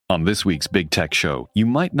On this week's Big Tech Show, you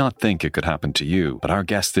might not think it could happen to you, but our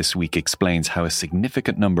guest this week explains how a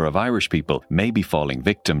significant number of Irish people may be falling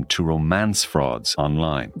victim to romance frauds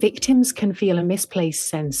online. Victims can feel a misplaced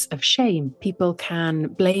sense of shame. People can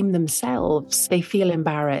blame themselves. They feel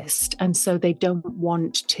embarrassed, and so they don't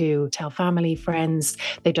want to tell family, friends.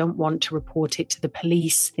 They don't want to report it to the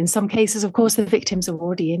police. In some cases, of course, the victims are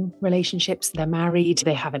already in relationships. They're married.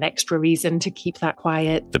 They have an extra reason to keep that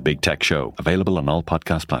quiet. The Big Tech Show, available on all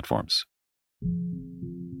podcast platforms.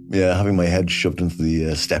 Yeah, having my head shoved into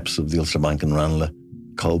the steps of the Ulster Bank in Ranelagh,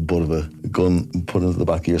 cold butt of a gun put into the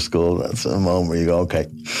back of your skull, that's a moment where you go, okay,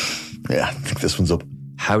 yeah, I think this one's up.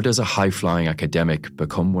 How does a high-flying academic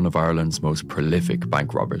become one of Ireland's most prolific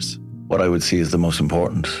bank robbers? What I would see as the most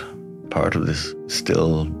important part of this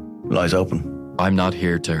still lies open. I'm Not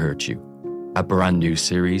Here to Hurt You, a brand new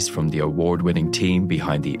series from the award-winning team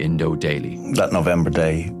behind the Indo Daily. That November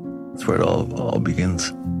day, that's where it all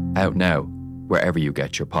begins. Out now, wherever you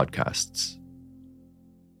get your podcasts.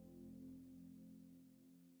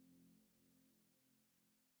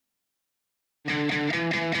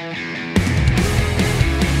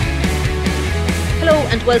 Hello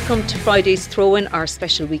and welcome to Friday's Throw-In, our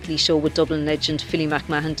special weekly show with Dublin legend Philly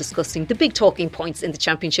McMahon discussing the big talking points in the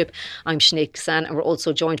championship. I'm Sinead Kassan and we're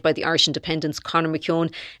also joined by the Irish Independent's Conor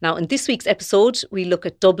McKeown. Now in this week's episode we look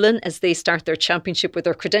at Dublin as they start their championship with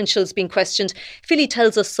their credentials being questioned. Philly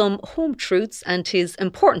tells us some home truths and his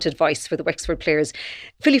important advice for the Wexford players.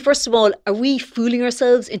 Philly, first of all, are we fooling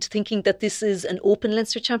ourselves into thinking that this is an open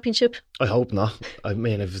Leinster championship? I hope not. I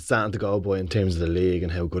mean, if it's starting to go by in terms of the league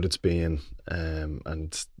and how good it's been,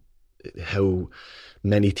 and how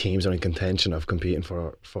many teams are in contention of competing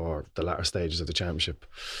for the latter stages of the championship,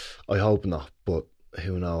 I hope not. But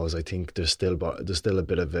who knows? I think there's still a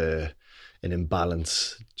bit of an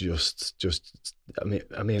imbalance. I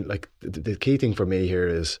mean, like the key thing for me here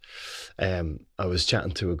is, I was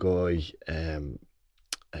chatting to a guy,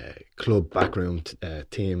 club backroom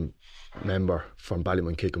team member from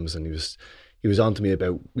Ballymun Kickums, and he was on to me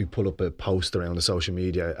about, we put up a post around the social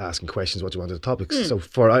media asking questions, what do you want of the topics. So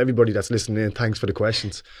for everybody that's listening in, thanks for the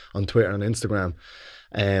questions on Twitter and Instagram.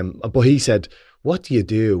 But he said, what do you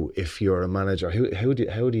do if you're a manager? How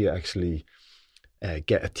do you actually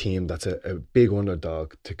get a team that's a big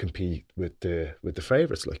underdog to compete with the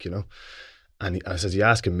favourites, like, you know? And I said, are you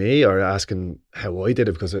asking me or asking how I did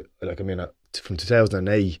it? Because from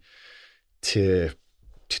 2008 to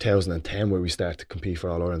 2010, where we started to compete for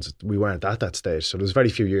All Irelands, we weren't at that stage. So there was very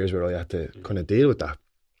few years where I had to kind of deal with that.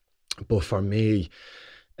 But for me,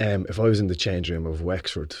 if I was in the change room of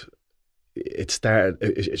Wexford, it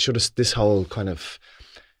should have, this whole kind of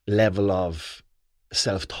level of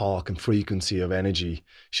self-talk and frequency of energy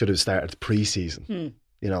should have started pre-season.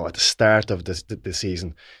 You know, at the start of the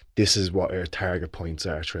season, this is what our target points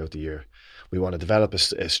are throughout the year. We want to develop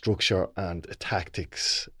a structure and a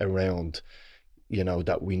tactics around, you know,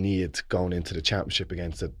 that we need going into the championship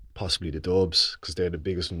against possibly the Dubs, because they're the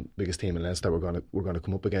biggest team in Leinster we're going to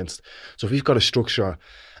come up against. So if we've got a structure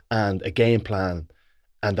and a game plan,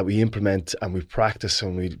 and that we implement and we practice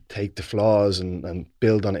and we take the flaws and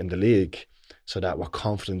build on it in the league, so that we're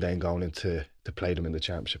confident then going into to play them in the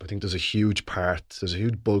championship. I think there's a huge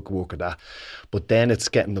bulk work of that. But then it's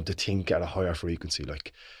getting them to think at a higher frequency.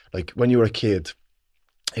 Like when you were a kid,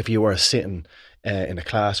 if you were sitting in a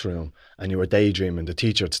classroom and you were daydreaming, the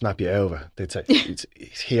teacher would snap you over. They'd say,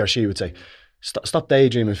 he or she would say, stop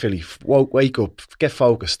daydreaming, Philly, wake up, get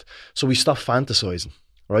focused. So we stop fantasising,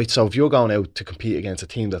 right? So if you're going out to compete against a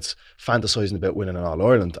team that's fantasising about winning an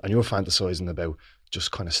All-Ireland, and you're fantasising about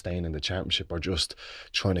just kind of staying in the championship or just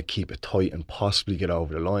trying to keep it tight and possibly get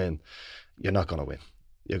over the line, you're not going to win.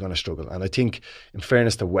 You're going to struggle. And I think, in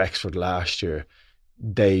fairness to Wexford last year,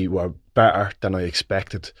 they were better than I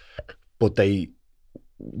expected, but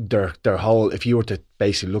their whole, if you were to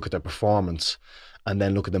basically look at their performance and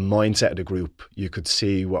then look at the mindset of the group, you could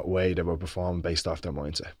see what way they were performing based off their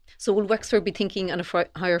mindset. So will Wexford be thinking at a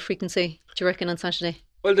higher frequency, do you reckon, on Saturday?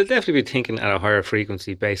 Well, they'll definitely be thinking at a higher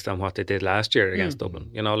frequency based on what they did last year against Dublin.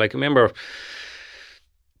 You know, like, remember,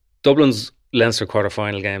 Dublin's Leinster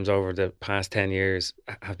quarter-final games over the past 10 years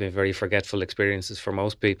have been very forgetful experiences for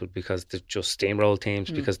most people, because they've just steamrolled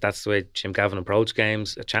teams, because that's the way Jim Gavin approached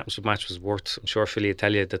games. A championship match was worth, I'm sure Philly will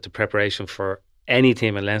tell you, that the preparation for any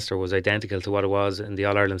team in Leinster was identical to what it was in the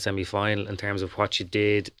All-Ireland semi-final in terms of what you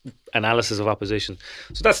did, analysis of opposition.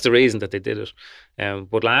 So that's the reason that they did it.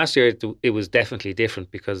 But last year it was definitely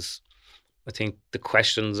different, because I think the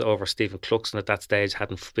questions over Stephen Cluxton at that stage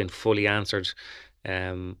hadn't been fully answered.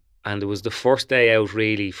 And it was the first day out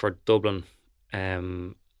really for Dublin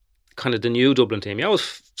kind of the new Dublin team. You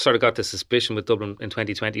always sort of got the suspicion with Dublin in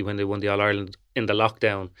 2020 when they won the All-Ireland in the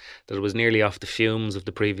lockdown that it was nearly off the fumes of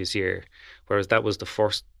the previous year, whereas that was the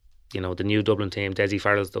first, the new Dublin team, Dessie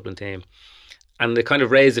Farrell's Dublin team. And they kind of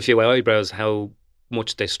raised a few eyebrows how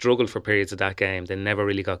much they struggled for periods of that game. They never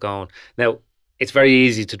really got going. Now, it's very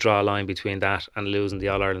easy to draw a line between that and losing the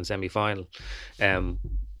All-Ireland semi-final.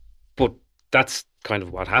 But that's kind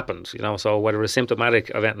of what happened, so whether it's symptomatic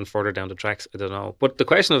of anything further down the tracks, I don't know. But the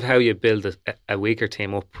question of how you build a weaker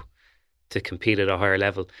team up to compete at a higher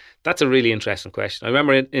level, that's a really interesting question. I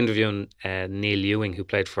remember interviewing Neil Ewing, who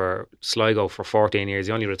played for Sligo for 14 years.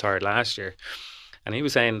 He only retired last year. And he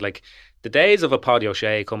was saying, like, the days of a Paddy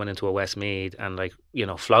O'Shea coming into a Westmeath and, like,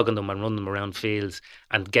 flogging them and running them around fields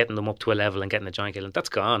and getting them up to a level and getting a giant kill, that's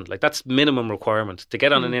gone. Like, that's minimum requirement. To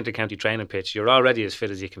get on an inter-county training pitch, you're already as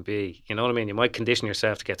fit as you can be. You know what I mean? You might condition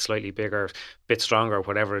yourself to get slightly bigger, a bit stronger,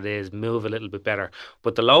 whatever it is, move a little bit better.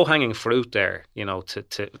 But the low-hanging fruit there,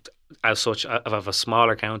 to as such, of a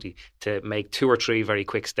smaller county, to make 2 or 3 very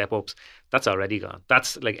quick step-ups, that's already gone.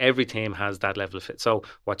 That's, like, every team has that level of fit. So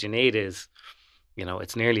what you need is,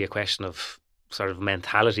 it's nearly a question of sort of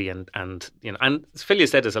mentality and Philly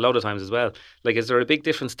has said this a lot of times as well. Like, is there a big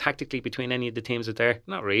difference tactically between any of the teams out there?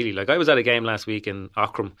 Not really. Like, I was at a game last week in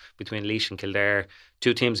Aughrim between Laois and Kildare,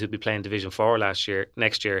 2 teams who'd be playing Division 4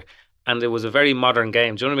 next year, and it was a very modern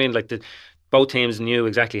game. Do you know what I mean? Like, both teams knew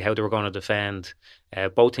exactly how they were going to defend.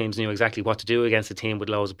 Both teams knew exactly what to do against a team with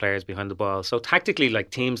loads of players behind the ball. So tactically,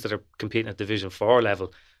 like, teams that are competing at Division 4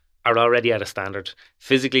 level are already at a standard.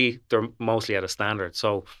 Physically, they're mostly at a standard.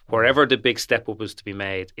 So wherever the big step up is to be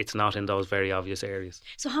made, it's not in those very obvious areas.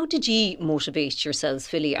 So how did you motivate yourselves,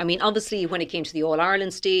 Philly? I mean, obviously, when it came to the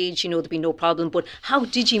All-Ireland stage, there'd be no problem. But how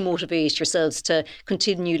did you motivate yourselves to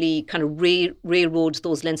continually kind of railroad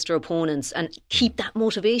those Leinster opponents and keep that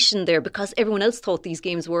motivation there? Because everyone else thought these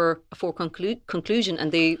games were a conclusion,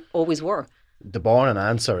 and they always were. The born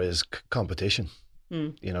answer is competition.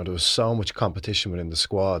 There was so much competition within the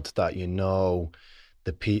squad that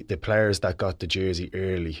the players that got the jersey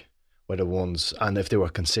early were the ones, and if they were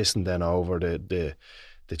consistent then over the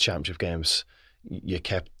championship games, you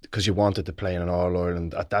kept, because you wanted to play in an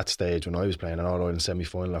All-Ireland at that stage. When I was playing an All-Ireland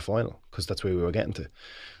semi-final or final, because that's where we were getting to.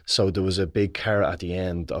 So there was a big carrot at the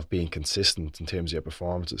end of being consistent in terms of your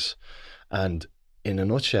performances. And in a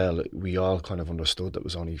nutshell, we all kind of understood that it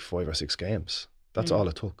was only 5 or 6 games. That's all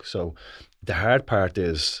it took. So the hard part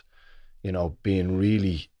is, being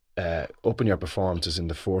really upping your performances in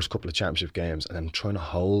the first couple of championship games and then trying to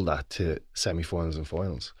hold that to semi-finals and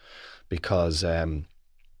finals. Because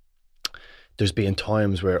there's been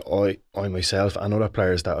times where I myself and other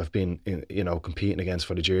players that I've been, competing against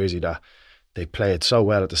for the jersey, that they played so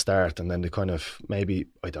well at the start and then they kind of, maybe,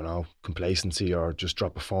 I don't know, complacency or just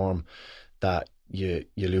drop of form, that you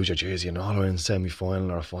lose your jersey in All-Ireland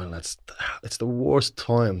semi-final or a final. It's the worst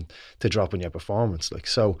time to drop in your performance. Like,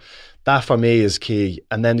 so that for me is key.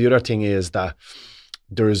 And then the other thing is that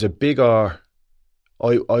there is a bigger,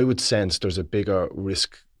 I would sense there's a bigger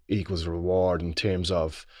risk equals reward in terms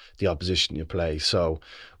of the opposition you play. So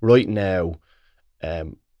right now,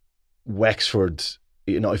 Wexford,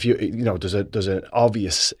 if there's an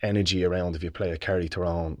obvious energy around if you play a Kerry,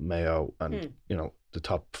 Tyrone, Mayo, and the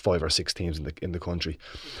top 5 or 6 teams in the country.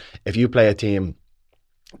 If you play a team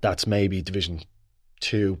that's maybe Division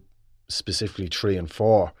 2, specifically 3 and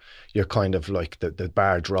 4, you're kind of like the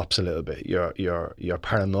bar drops a little bit. Your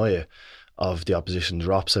paranoia of the opposition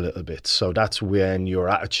drops a little bit. So that's when your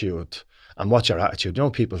attitude, and what's your attitude?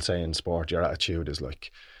 People say in sport your attitude is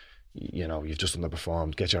like, you've just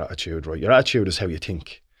underperformed, get your attitude right. Your attitude is how you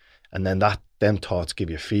think. And then them thoughts give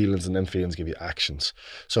you feelings, and them feelings give you actions.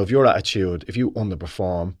 So if you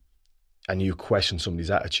underperform and you question somebody's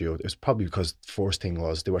attitude, it's probably because the first thing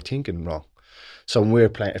was they were thinking wrong. So when we were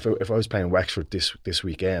playing, if I was playing Wexford this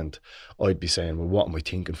weekend, I'd be saying, well, what am I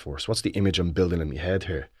thinking first? What's the image I'm building in my head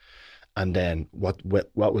here? And then what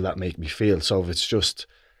will that make me feel? So if it's just,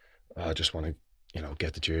 I just want to,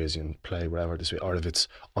 get the jersey and play whatever this way, or if it's,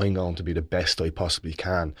 I'm going to be the best I possibly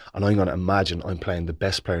can, and I'm going to imagine I'm playing the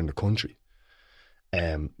best player in the country,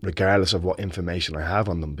 regardless of what information I have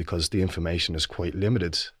on them, because the information is quite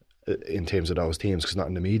limited in terms of those teams, because not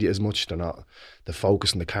in the media as much, the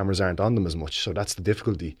focus and the cameras aren't on them as much. So that's the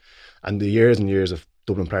difficulty. And the years and years of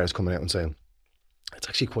Dublin players coming out and saying it's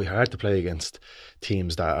actually quite hard to play against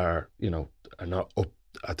teams that are not up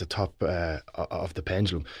at the top of the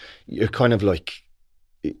pendulum. You're kind of like,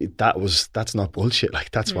 that's not bullshit.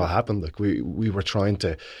 Like, that's what happened. Like, we were trying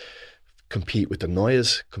to compete with the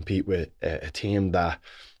noise, compete with a team that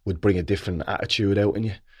would bring a different attitude out in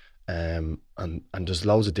you, and there's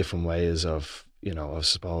loads of different ways of I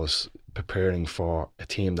suppose, preparing for a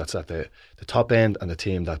team that's at the top end and a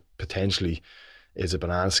team that potentially is a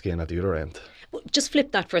banana skin at the other end. Just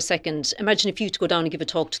flip that for a second. Imagine if you had to go down and give a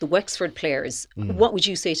talk to the Wexford players. What would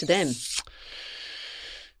you say to them?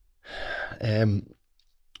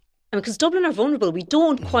 Because Dublin are vulnerable. We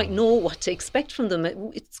don't quite know what to expect from them.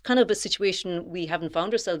 It's kind of a situation we haven't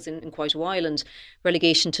found ourselves in quite a while, and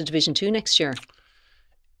relegation to Division 2 next year.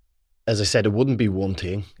 As I said, it wouldn't be one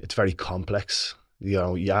thing. It's very complex.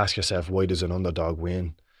 You ask yourself, why does an underdog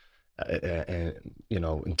win?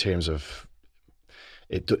 In terms of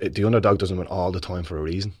the underdog doesn't win all the time for a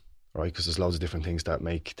reason, right? Because there's loads of different things that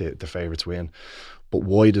make the favourites win. But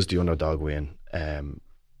why does the underdog win?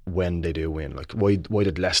 When they do win, like why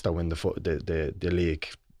did Leicester win the league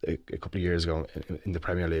a couple of years ago in the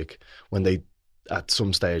Premier League, when they at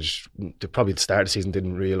some stage, they probably at the start of the season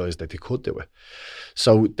didn't realise that they could do it.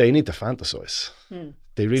 So they need to fantasise.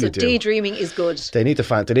 They really do. So daydreaming is good. They need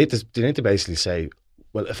to basically say,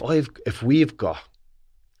 well, if we've got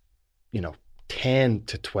 10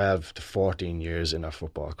 to 12 to 14 years in our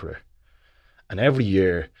football career, and every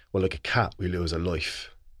year, well, like a cat, we lose a life,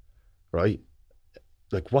 right?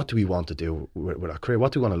 Like, what do we want to do with our career?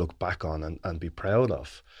 What do we want to look back on and be proud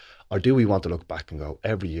of? Or do we want to look back and go,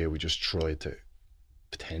 every year we just try to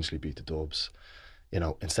potentially beat the Dubs?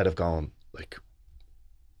 Instead of going, like,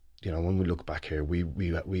 when we look back here, we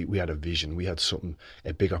had a vision. We had something,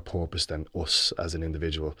 a bigger purpose than us as an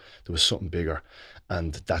individual. There was something bigger.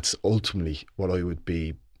 And that's ultimately what I would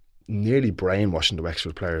be nearly brainwashing the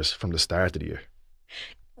Wexford players from the start of the year.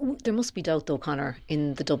 There must be doubt, though, Conor,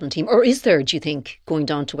 in the Dublin team. Or is there, do you think, going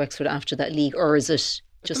down to Wexford after that league? Or is it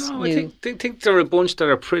just new? I think there are a bunch that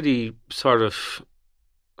are pretty sort of,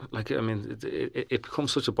 like, I mean, it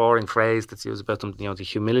becomes such a boring phrase that's used about them, the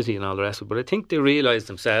humility and all the rest of it. But I think they realise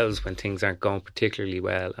themselves when things aren't going particularly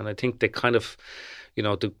well. And I think they kind of,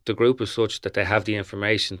 the group is such that they have the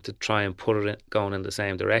information to try and put it going in the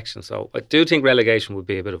same direction. So I do think relegation would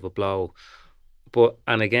be a bit of a blow. But,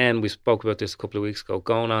 and again, we spoke about this a couple of weeks ago,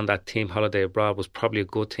 going on that team holiday abroad was probably a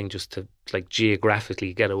good thing, just to, like,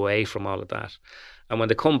 geographically get away from all of that. And when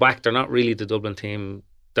they come back, they're not really the Dublin team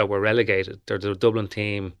that were relegated. They're the Dublin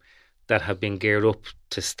team that have been geared up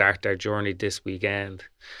to start their journey this weekend.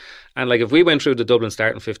 And, like, if we went through the Dublin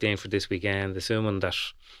starting 15 for this weekend, assuming that,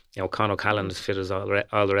 Con O'Callaghan is fit as all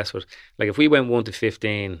the rest of it, like, if we went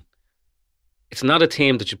 1-15, it's not a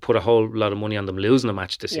team that you put a whole lot of money on them losing a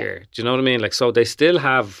match this year. Do you know what I mean? Like, so they still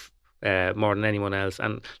have more than anyone else.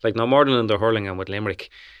 And, like, no more than in the hurling and with Limerick,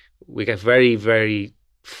 we get very, very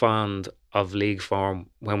fond of league form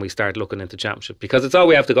when we start looking into championship, because it's all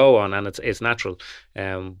we have to go on, and it's natural.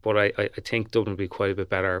 But I think Dublin will be quite a bit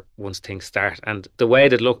better once things start. And the way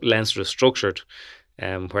that Leinster is structured,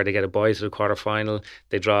 where they get a bye to the quarter-final,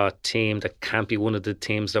 they draw a team that can't be one of the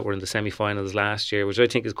teams that were in the semi-finals last year, which I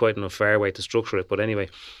think is quite an unfair way to structure it. But anyway,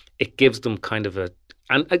 it gives them kind of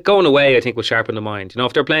and going away, I think, will sharpen the mind.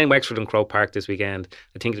 If they're playing Wexford and Croke Park this weekend,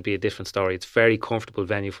 I think it'll be a different story. It's a very comfortable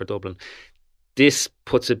venue for Dublin. This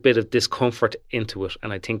puts a bit of discomfort into it,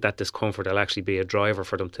 and I think that discomfort will actually be a driver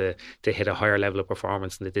for them to hit a higher level of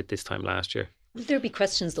performance than they did this time last year. Will there be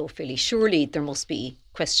questions, though, Philly? Surely there must be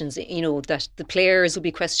questions, that the players will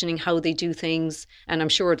be questioning how they do things, and I'm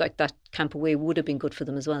sure that camp away would have been good for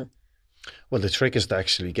them as well. Well, the trick is to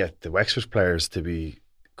actually get the Wexford players to be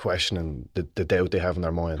questioning the doubt they have in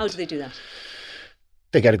their mind. How do they do that?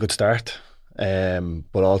 They get a good start.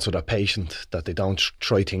 But also they're patient, that they don't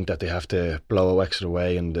think that they have to blow a Wexford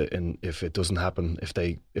away, and if it doesn't happen,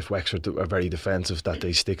 if Wexford are very defensive, that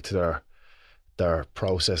they stick to their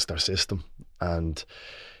process, their system, and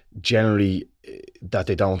generally that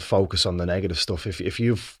they don't focus on the negative stuff. If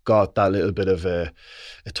you've got that little bit of a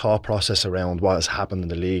thought process around what has happened in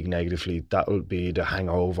the league negatively, that will be the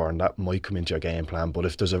hangover, and that might come into your game plan. But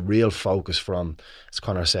if there's a real focus from, as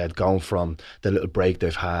Conor said, going from the little break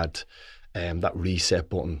they've had, that reset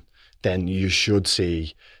button, then you should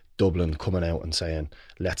see Dublin coming out and saying,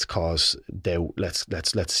 let's cause doubt,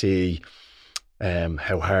 let's see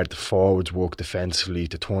how hard the forwards work defensively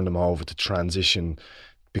to turn them over, to transition,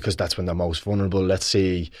 because that's when they're most vulnerable. Let's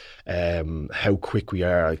see how quick we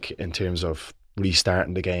are, like, in terms of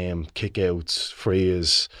restarting the game, kick-outs,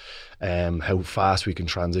 frees, how fast we can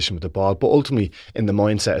transition with the ball. But ultimately, in the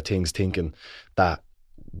mindset of things, thinking that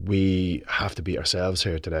we have to beat ourselves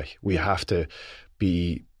here today. We have to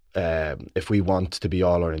be, if we want to be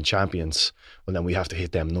All-Ireland champions, well, then we have to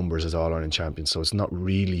hit them numbers as All-Ireland champions. So it's not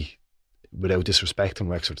really, without disrespecting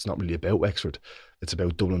Wexford, it's not really about Wexford. It's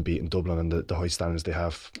about Dublin beating Dublin and the high standards they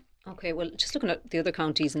have. Okay, well, just looking at the other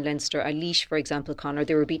counties in Leinster, Laois, for example, Conor,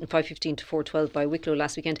 they were beaten 5-15 to 4-12 by Wicklow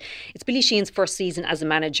last weekend. It's Billy Sheehan's first season as a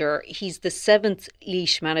manager. He's the 7th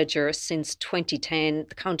Laois manager since 2010.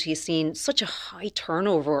 The county has seen such a high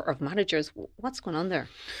turnover of managers. What's going on there?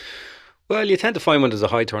 Well, you tend to find when there's a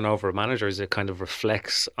high turnover of managers, it kind of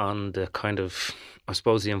reflects on the kind of, I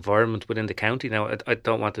suppose, the environment within the county. Now, I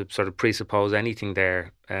don't want to sort of presuppose anything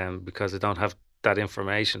there because I don't have that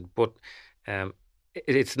information, but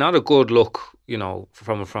it's not a good look, you know,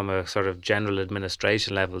 from a sort of general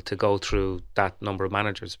administration level to go through that number of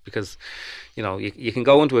managers, because, you know, you can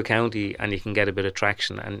go into a county and you can get a bit of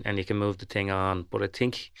traction and you can move the thing on. But I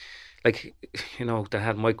think, like, you know, they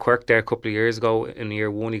had Mike Quirk there a couple of years ago. In year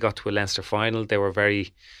one, he got to a Leinster final. They were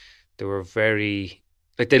very,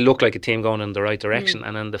 like, they looked like a team going in the right direction.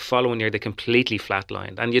 And then the following year, they completely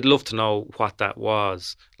flatlined. And you'd love to know what that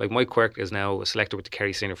was. Like, Mike Quirk is now a selector with the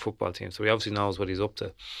Kerry senior football team, so he obviously knows what he's up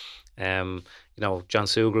to. You know, John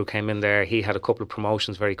Sugru came in there. He had a couple of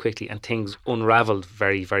promotions very quickly, and things unravelled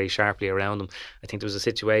very, very sharply around him. I think there was a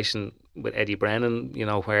situation with Eddie Brennan, you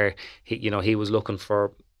know, where he was looking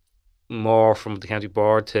for more from the county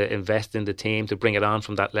board to invest in the team, to bring it on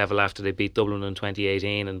from that level after they beat Dublin in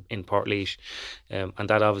 2018 and in Portlaoise, and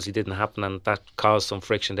that obviously didn't happen, and that caused some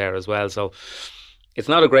friction there as well. So it's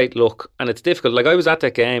not a great look, and it's difficult. Like, I was at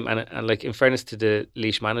that game, and like, in fairness to the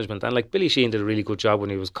Laois management, and like, Billy Sheehan did a really good job when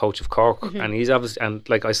he was coach of Cork, and he's obviously, and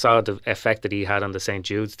like, I saw the effect that he had on the St.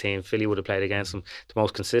 Jude's team. Philly would have played against him, the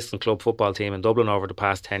most consistent club football team in Dublin over the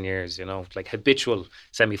past 10 years, you know, like habitual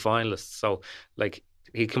semi-finalists. So, like,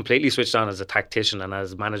 he completely switched on as a tactician and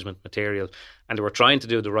as management material, and they were trying to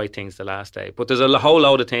do the right things the last day. But there's a whole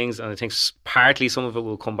load of things, and I think partly some of it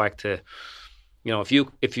will come back to, you know,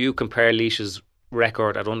 if you compare Laois's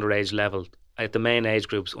record at underage level, at the main age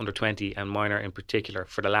groups, under 20 and minor in particular,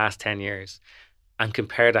 for the last 10 years, and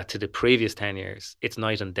compare that to the previous 10 years, it's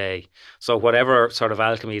night and day. So whatever sort of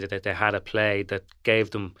alchemy that they had at play that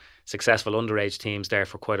gave them successful underage teams there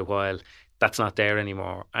for quite a while, that's not there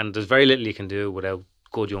anymore. And there's very little you can do without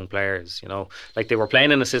good young players, you know. Like, they were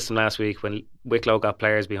playing in a system last week when Wicklow got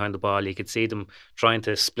players behind the ball. You could see them trying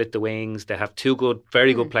to split the wings. They have two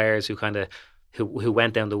very good players who kind of who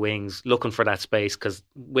went down the wings looking for that space, because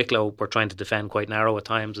Wicklow were trying to defend quite narrow at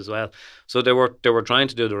times as well. So they were trying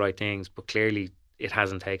to do the right things, but clearly it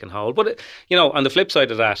hasn't taken hold. But you know, on the flip side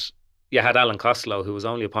of that, you had Alan Costello, who was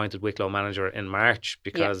only appointed Wicklow manager in March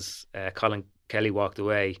because Colin Kelly walked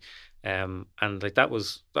away. And like, that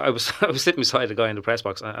was, I was sitting beside the guy in the press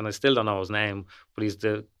box, and I still don't know his name, but he's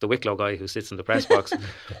the Wicklow guy who sits in the press box.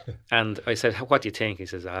 And I said, "What do you think?" He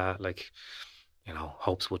says, like, you know,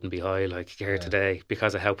 hopes wouldn't be high, like, here today,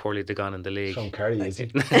 because of how poorly they've gone in the league. Sean Carey, is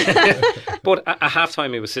he? But at half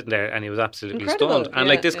time, he was sitting there and he was absolutely Incredible. stunned. And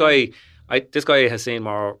like, this guy has seen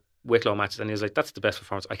more Wicklow matches, and he was like, "That's the best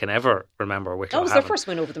performance I can ever remember Wicklow That was having." their first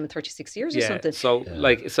win over them in 36 years or something. So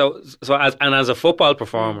as a football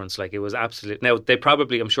performance, like, it was absolute. Now, they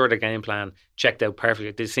probably, I'm sure, their game plan checked out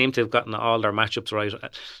perfectly. They seem to have gotten all their matchups right.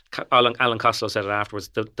 Alan Costello said it afterwards.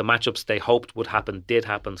 The matchups they hoped would happen did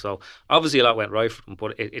happen. So obviously a lot went right for them,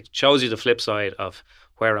 but it shows you the flip side of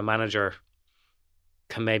where a manager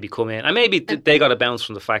can maybe come in, and maybe they got a bounce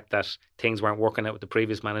from the fact that things weren't working out with the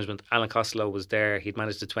previous management. Alan Costello was there, he'd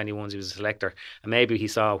managed the 21s, he was a selector, and maybe he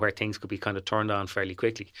saw where things could be kind of turned on fairly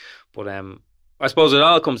quickly. But I suppose it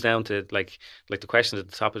all comes down to like the question at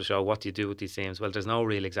the top of the show: what do you do with these teams? Well, there's no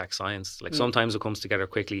real exact science. Like, sometimes it comes together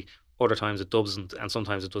quickly, other times it doesn't, and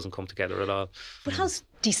sometimes it doesn't come together at all. But how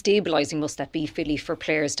destabilising must that be, Philly, for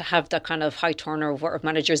players to have that kind of high turnover of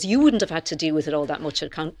managers? You wouldn't have had to deal with it all that much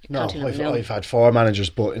at County. No, I've had 4 managers,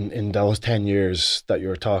 but in those 10 years that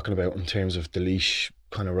you're talking about, in terms of the Laois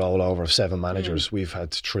kind of rollover of 7 managers, we've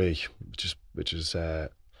had 3, which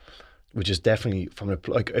is definitely, from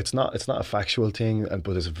it's not a factual thing,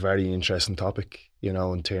 but it's a very interesting topic, you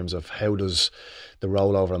know, in terms of how does the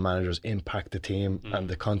rollover of managers impact the team and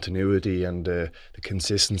the continuity and the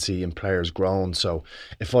consistency in players growing. So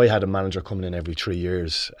if I had a manager coming in every 3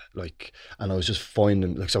 years, like, and I was just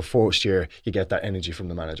finding, like, so first year you get that energy from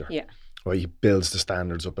the manager, right? He builds the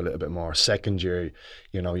standards up a little bit more. Second year,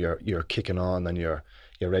 you know, you're kicking on and you're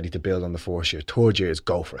ready to build on the first year. Third year is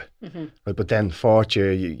go for it, right? But then fourth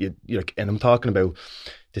year, you're like, and I'm talking about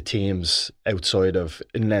the teams outside of,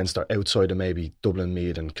 in Leinster, outside of maybe Dublin,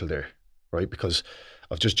 Meath and Kildare, right? Because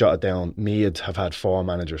I've just jotted down, Meath have had 4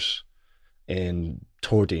 managers in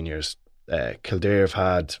 13 years. Kildare have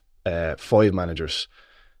had 5 managers.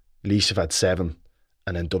 Laois have had 7,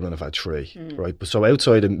 and then Dublin have had 3, right? But so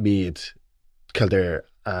outside of Meath, Kildare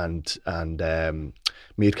and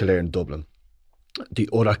Meath, Kildare and Dublin, the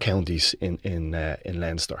other counties in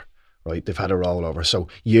Leinster right? They've had a rollover. So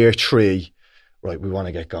year 3, right, we want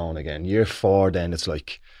to get going again. Year 4, then it's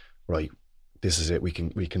like, right, this is it. We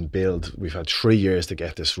can build. We've had 3 years to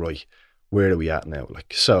get this right. Where are we at now?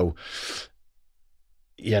 Like, so,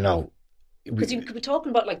 you know, because you could be talking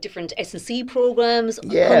about like different S&C programs.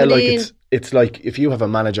 Yeah, like in. it's like if you have a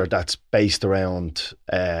manager that's based around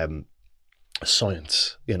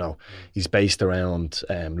science, you know, he's based around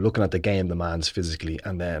looking at the game demands physically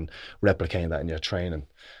and then replicating that in your training.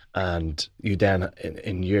 And you then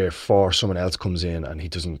in year 4, someone else comes in and he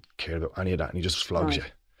doesn't care about any of that, and he just flogs you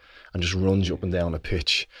and just runs you up and down a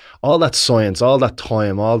pitch. All that science, all that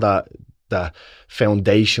time, all that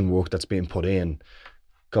foundation work that's being put in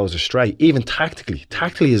goes astray. Even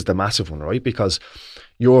tactically is the massive one, right? Because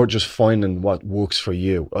you're just finding what works for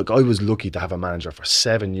you. Like, I was lucky to have a manager for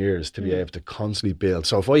 7 years to be able to constantly build.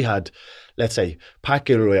 So if I had, let's say, Pat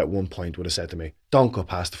Gilroy at one point would have said to me, don't go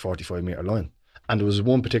past the 45 metre line. And there was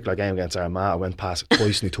one particular game against Armagh, I went past it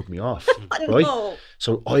twice and he took me off. Right? Know.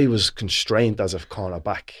 So I was constrained as a corner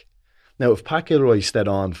back. Now, if Pat Gilroy stayed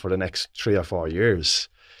on for the next 3 or 4 years,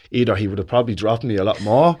 either he would have probably dropped me a lot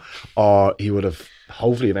more, or he would have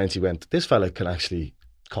hopefully eventually went, this fella can actually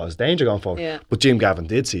cause danger going forward. Yeah. But Jim Gavin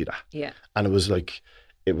did see that. Yeah. And it was like,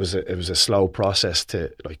 it was a slow process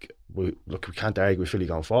to, like, we can't argue with Philly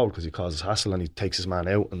going forward because he causes hassle and he takes his man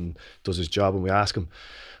out and does his job and we ask him.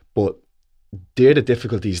 But they're the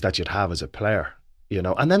difficulties that you'd have as a player, you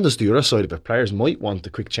know. And then there's the other side of it. Players might want the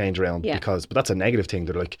quick change around but that's a negative thing.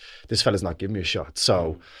 They're like, this fella's not giving me a shot,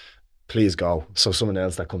 so please go. So someone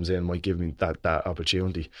else that comes in might give me that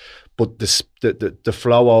opportunity. But the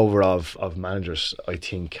flow over of managers, I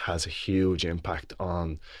think, has a huge impact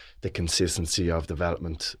on the consistency of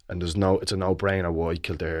development. And it's a no-brainer why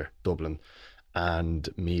Kildare, Dublin and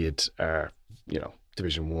Meath are, you know,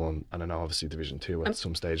 Division 1 and then obviously Division 2 at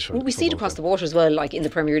some stage. We see it across the water as well, like in the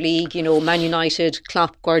Premier League, you know, Man United,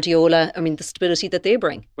 Klopp, Guardiola. I mean, the stability that they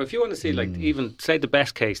bring. Well, if you want to see, like, even say the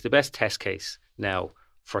best test case now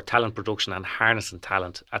for talent production and harnessing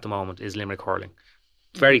talent at the moment is Limerick hurling.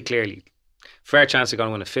 Very clearly, fair chance they're going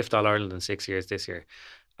to win a 5th All-Ireland in 6 years this year.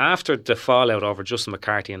 After the fallout over Justin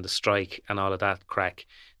McCarthy and the strike and all of that crack,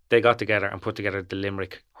 they got together and put together the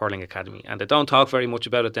Limerick Hurling Academy, and they don't talk very much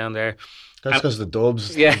about it down there. That's because the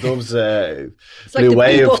Dubs, yeah. The Dubs Blue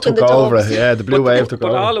Wave took over. Yeah, the Blue Wave took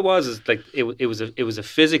over. But all it was is like it was a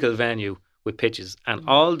physical venue with pitches, and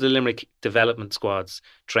all the Limerick development squads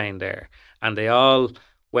trained there, and they all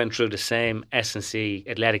went through the same S&C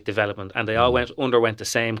athletic development, and they all underwent the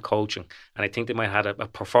same coaching. And I think they might have had a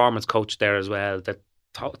performance coach there as well that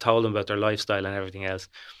told them about their lifestyle and everything else.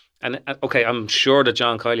 And okay, I'm sure that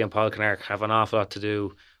John Kiley and Paul Kinnaird have an awful lot to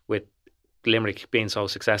do with Limerick being so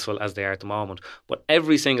successful as they are at the moment. But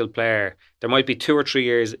every single player, there might be 2 or 3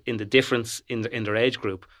 years in the difference in their age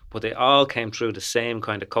group, but they all came through the same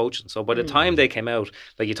kind of coaching. So by the time they came out,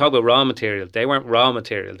 like you talk about raw material, they weren't raw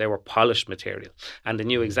material, they were polished material. And they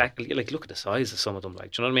knew exactly, like, look at the size of some of them,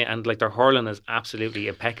 like, do you know what I mean? And like their hurling is absolutely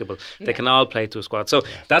impeccable. They can all play to a squad. So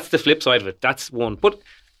that's the flip side of it. That's one. But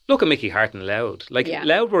look at Mickey Hart and Louth. Like,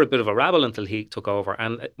 Louth were a bit of a rabble until he took over.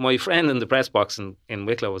 And my friend in the press box in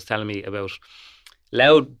Wicklow was telling me about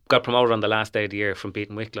Louth got promoted on the last day of the year from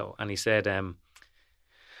beating Wicklow. And he said,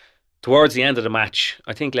 towards the end of the match,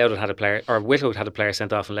 I think Louth had a player, or Wicklow had a player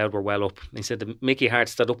sent off and Louth were well up. And he said that Mickey Hart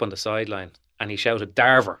stood up on the sideline and he shouted,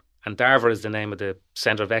 Darver. And Darver is the name of the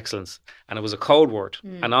Centre of Excellence. And it was a code word.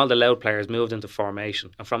 And all the Louth players moved into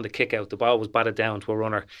formation. And from the kick out, the ball was batted down to a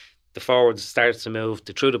runner. The forwards started to move,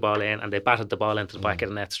 they threw the ball in and they batted the ball into the back of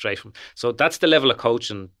the net straight from. So that's the level of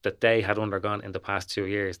coaching that they had undergone in the past 2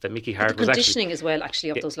 years. That Mickey Hart was conditioning as well,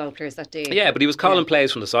 actually, of those Louth players that day. Yeah, but he was calling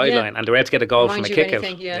plays from the sideline and they were able to get a goal from a kick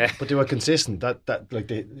out. But they were consistent.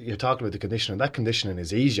 You're talking about the conditioning. That conditioning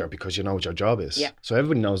is easier because you know what your job is. Yeah. So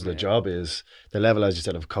everybody knows their job is. The level, as you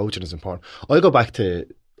said, of coaching is important. I'll go back to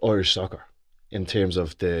Irish soccer. In terms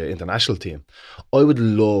of the international team, I would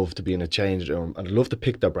love to be in a change room and I'd love to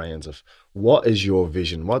pick their brains of what is your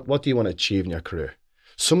vision? What do you want to achieve in your career?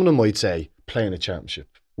 Some of them might say playing a championship,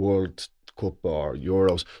 World Cup or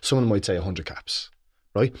Euros. Some of them might say 100 caps,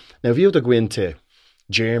 right? Now, if you were to go into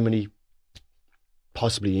Germany,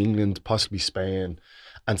 possibly England, possibly Spain,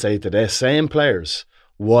 and say to their same players,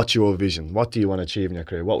 what's your vision? What do you want to achieve in your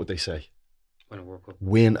career? What would they say? Win a World Cup.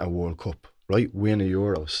 Win a World Cup, right? Win a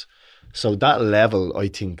Euros. So that level, I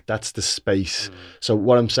think that's the space. So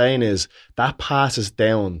what I'm saying is that passes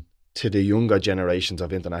down to the younger generations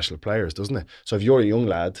of international players, doesn't it? So if you're a young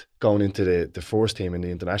lad going into the first team in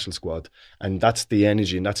the international squad and that's the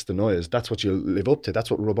energy and that's the noise, that's what you live up to.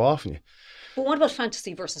 That's what rub off on you. But what about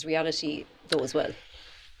fantasy versus reality though as well?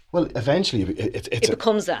 Well, eventually it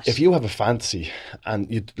becomes that. If you have a fantasy,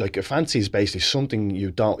 and you like, a fantasy is basically something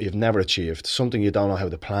you've never achieved, something you don't know how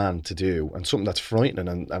to plan to do, and something that's frightening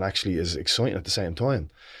and actually is exciting at the same time.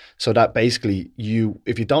 So that basically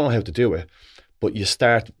if you don't know how to do it, but you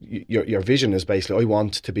start, your vision is basically, I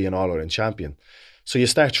want to be an All-Ireland champion. So you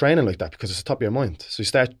start training like that because it's the top of your mind. So you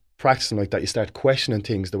start practicing like that. You start questioning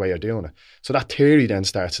things the way you're doing it. So that theory then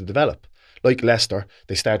starts to develop. Like Leicester,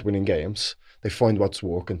 they start winning games. They find what's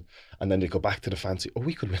working, and then they go back to the fancy. Oh,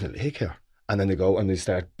 we could win a league here. And then they go and they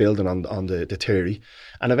start building on the theory.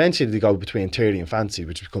 And eventually they go between theory and fancy,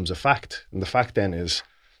 which becomes a fact. And the fact then is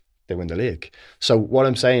they win the league. So what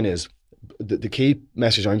I'm saying is, the key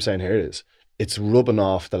message I'm saying here is, it's rubbing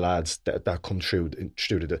off the lads that come through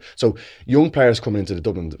so young players coming into the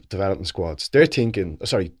Dublin development squads, they're thinking,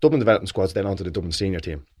 Dublin development squads, then onto the Dublin senior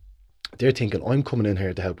team. They're thinking, I'm coming in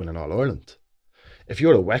here to help win an All-Ireland. If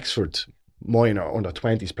you're a Wexford minor under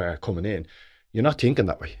 20s player coming in, you're not thinking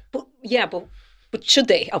that way. But should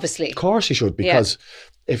they? Obviously, of course you should, because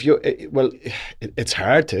if you it's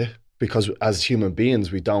hard to, because as human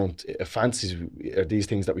beings we don't, fantasies are these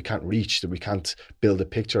things that we can't reach, that we can't build a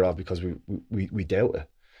picture of because we doubt it.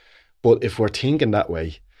 But if we're thinking that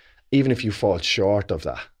way, even if you fall short of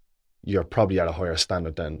that, you're probably at a higher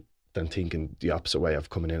standard than thinking the opposite way of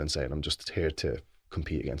coming in and saying, I'm just here to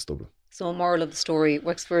compete against Dublin. So, moral of the story,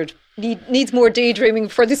 Wexford needs more daydreaming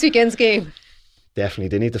for this weekend's game. Definitely,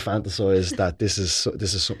 they need to fantasize that this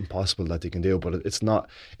is something possible that they can do, but it's not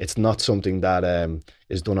something that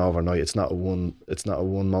is done overnight. It's not a one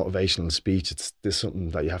motivational speech. It's something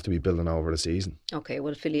that you have to be building over the season. Okay,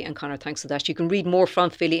 well, Philly and Conor, thanks for that. You can read more from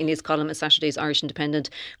Philly in his column in Saturday's Irish Independent.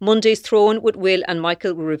 Monday's Throw-In with Will and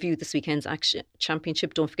Michael will review this weekend's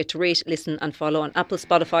championship. Don't forget to rate, listen and follow on Apple,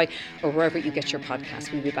 Spotify or wherever you get your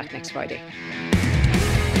podcasts. We'll be back next Friday.